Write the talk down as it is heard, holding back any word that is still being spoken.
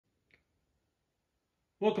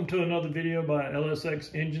Welcome to another video by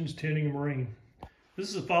LSX Engines Tuning and Marine. This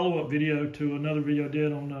is a follow-up video to another video I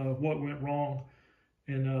did on what went wrong.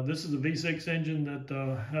 And this is a V6 engine that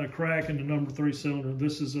had a crack in the number 3 cylinder.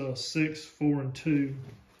 This is a 6, 4, and 2.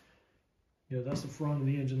 Yeah, that's the front of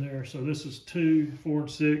the engine there. So this is 2, 4,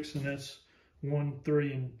 and 6, and that's 1,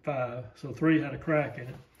 3, and 5. So 3 had a crack in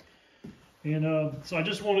it. And so I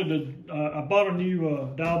just wanted to, I bought a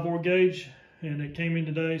new dial bore gauge, and it came in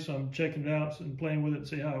today, so I'm checking it out and playing with it and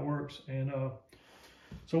see how it works. And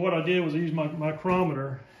so what I did was I used my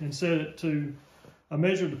micrometer and set it to, I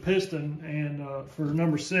measured the piston, and for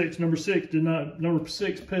number 6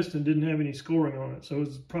 piston didn't have any scoring on it, so it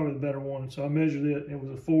was probably the better one. So I measured it. It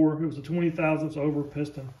was a 4. It was a 20 thousandths over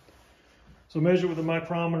piston. So I measured with the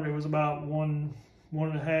micrometer. It was about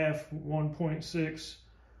 1.6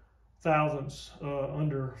 thousandths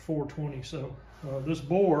under 420. So this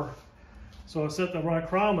bore. So I set the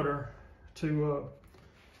micrometer to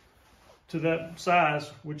that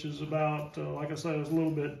size, which is about, like I said, it was a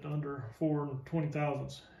little bit under 420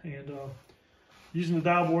 thousandths. And using the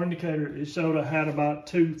dial bore indicator, it showed I had about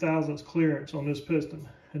 2 thousandths clearance on this piston,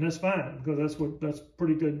 and that's fine because that's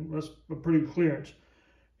pretty good. That's a pretty good clearance,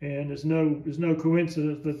 and there's no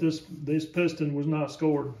coincidence that this piston was not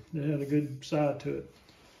scored. It had a good side to it.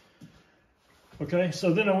 Okay,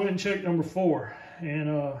 so then I went and checked number 4,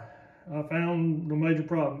 and I found no major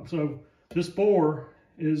problem. So this bore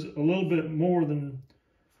is a little bit more than,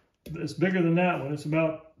 it's bigger than that one. It's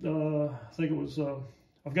about, I think it was,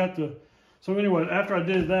 I've got the, so anyway, after I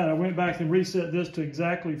did that, I went back and reset this to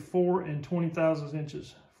exactly 4 and 20 thousandths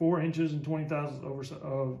inches. 4 inches and 20 thousandths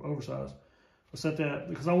oversized. I set that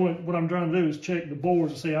because what I'm trying to do is check the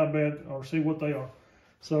bores to see how bad, or see what they are.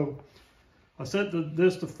 So I set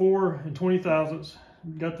this to 4 and 20 thousandths,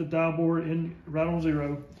 got the dial bore in right on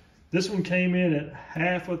 0. This one came in at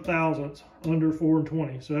 0.5 thousandths under 4 and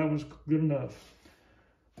 20, so that was good enough.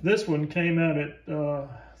 This one came out at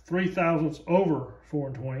 3 thousandths over 4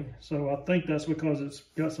 and 20, so I think that's because it's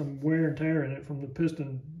got some wear and tear in it from the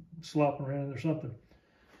piston slopping around or something.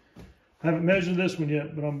 I haven't measured this one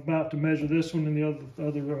yet, but I'm about to measure this one and the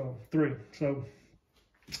other 3.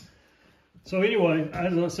 So anyway,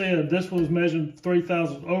 as I said, this one was measured 3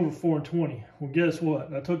 thousandths over 4 and 20. Well, guess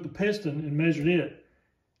what? I took the piston and measured it.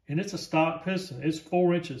 And it's a stock piston. It's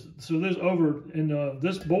 4 inches. So there's over, and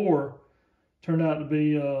this bore turned out to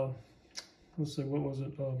be, let's see, what was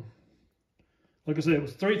it? Like I said, it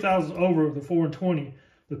was 3 thousandths over the 4 and 20.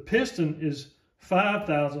 The piston is 5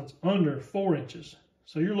 thousandths under 4 inches.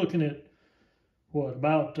 So you're looking at, what,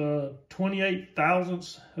 about 28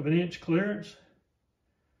 thousandths of an inch clearance?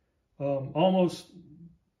 Almost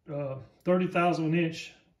 30 thousandths of an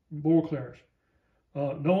inch bore clearance.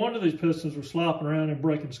 No wonder these pistons were slopping around and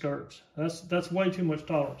breaking skirts. That's way too much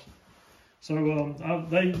tolerance. So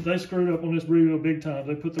they screwed up on this rebuild big time.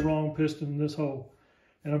 They put the wrong piston in this hole.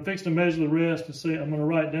 And I'm fixing to measure the rest and see. I'm going to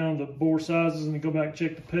write down the bore sizes and go back and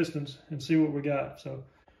check the pistons and see what we got. So,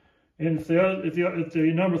 and if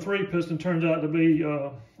the number 3 piston turns out to be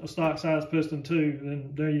a stock size piston too,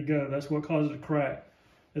 then there you go. That's what causes a crack.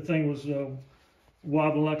 The thing was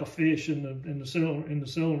wobbling like a fish in the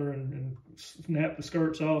cylinder and snap the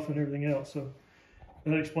skirts off and everything else. So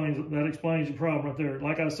that explains the problem right there.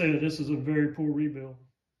 Like I said, this is a very poor rebuild.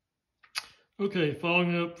 Okay,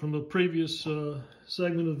 following up from the previous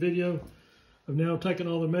segment of the video, I've now taken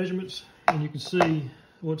all the measurements and you can see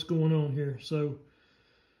what's going on here. So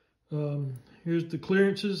here's the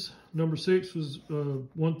clearances. Number 6 was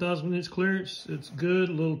 1,000 inch clearance. It's good,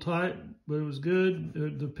 a little tight, but it was good.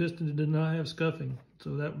 The piston did not have scuffing,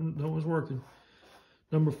 so that was working.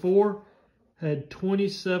 Number 4 had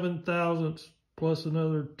 27 thousandths plus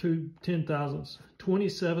another 10 thousandths.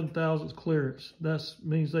 27 thousandths clearance. That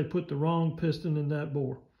means they put the wrong piston in that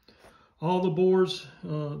bore. All the bores,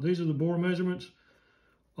 these are the bore measurements.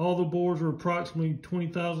 All the bores were approximately 20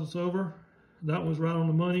 thousandths over. That was right on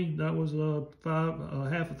the money. That was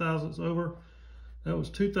 0.5 thousandths over. That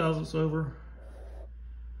was 2 thousandths over.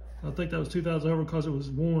 I think that was 2 thousandths over because it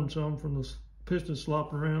was worn some from the piston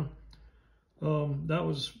slopping around. That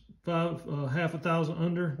was 0.5 thousandths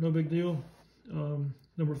under, no big deal.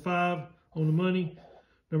 Number 5 on the money.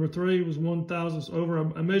 Number 3 was 1 thousandths over.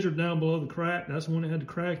 I measured down below the crack. That's the one that had the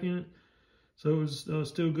crack in it. So it was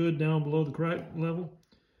still good down below the crack level.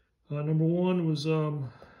 Number 1 was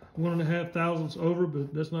 1.5 thousandths over,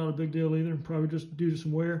 but that's not a big deal either. Probably just due to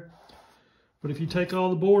some wear. But if you take all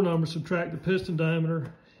the bore numbers, subtract the piston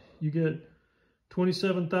diameter, you get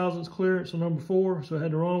 27 thousandths clearance on number 4. So I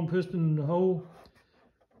had the wrong piston in the hole.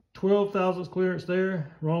 12 thousandths clearance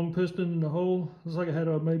there, wrong piston in the hole. Looks like I had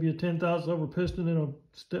maybe a 10 thousandths over piston in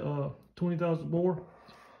a 20 thousandths bore.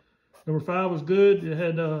 Number 5 was good. It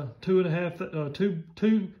had 2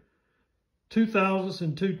 thousandths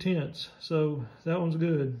and 2 tenths. So that one's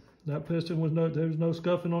good. That piston was there was no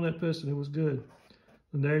scuffing on that piston. It was good.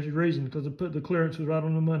 And there's your reason, because the clearance was right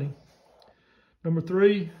on the money. Number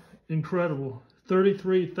 3, incredible.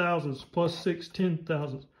 33 thousandths plus 6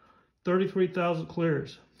 10,000ths. 33 thousand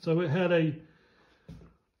clearance. So it had I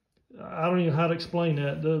don't even know how to explain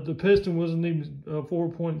that. The piston wasn't even 4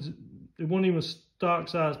 points. It wasn't even a stock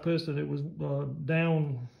size piston. It was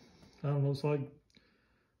down, I don't know, it's like,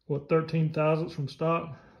 what, 13 thousandths from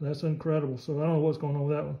stock? That's incredible. So I don't know what's going on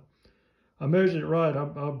with that one. I measured it right.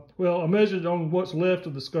 Well, I measured it on what's left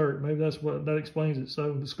of the skirt. Maybe that explains it.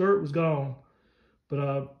 So the skirt was gone, but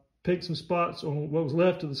I picked some spots on what was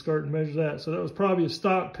left of the skirt and measured that. So that was probably a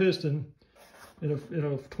stock piston in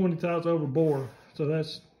a 20 thousandths over bore. So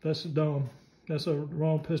that's dumb. That's a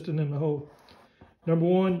wrong piston in the hole. Number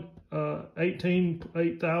 1,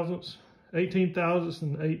 18 thousandths and 8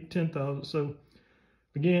 10,000ths. So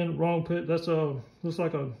again, wrong pit. That's looks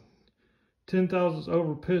like a 10 thousandths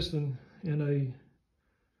over piston in a,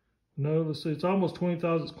 no, let's see, it's almost 20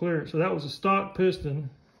 thousandths clearance. So that was a stock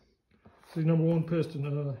piston. See, number 1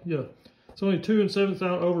 piston, yeah. It's only 2 7/7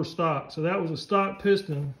 over stock. So that was a stock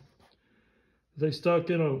piston. They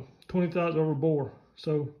stuck in a 20 thousandths over bore.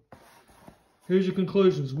 So here's your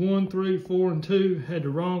conclusions. 1, 3, 4, and 2 had the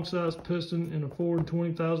wrong size piston in a 4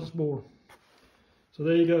 20 thousandths bore. So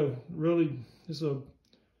there you go. Really, it's a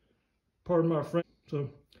part of my friend. So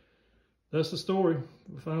that's the story.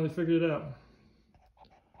 We finally figured it out.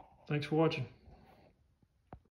 Thanks for watching.